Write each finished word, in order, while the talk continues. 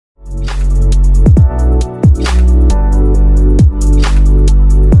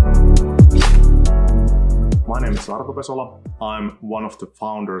Pesola. I'm one of the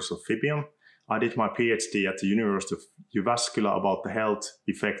founders of Fibion. I did my PhD at the University of Jyväskylä about the health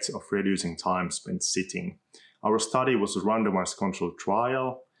effects of reducing time spent sitting. Our study was a randomized controlled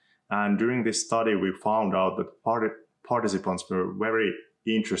trial, and during this study we found out that participants were very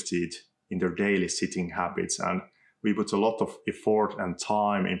interested in their daily sitting habits, and we put a lot of effort and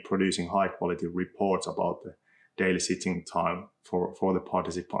time in producing high quality reports about the daily sitting time for the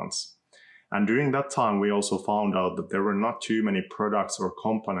participants. And during that time, we also found out that there were not too many products or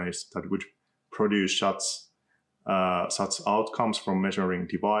companies that would produce such outcomes from measuring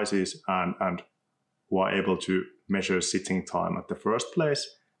devices and who are able to measure sitting time at the first place.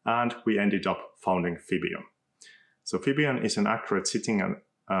 And we ended up founding Fibion. So Fibion is an accurate sitting and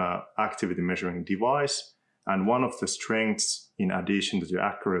activity measuring device. And one of the strengths, in addition to the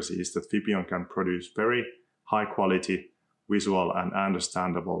accuracy, is that Fibion can produce very high quality visual and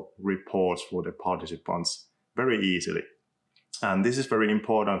understandable reports for the participants very easily. And this is very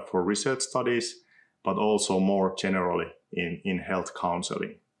important for research studies, but also more generally in health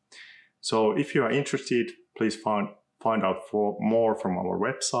counseling. So if you are interested, please find out more from our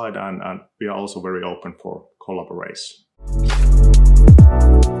website, and we are also very open for collaboration.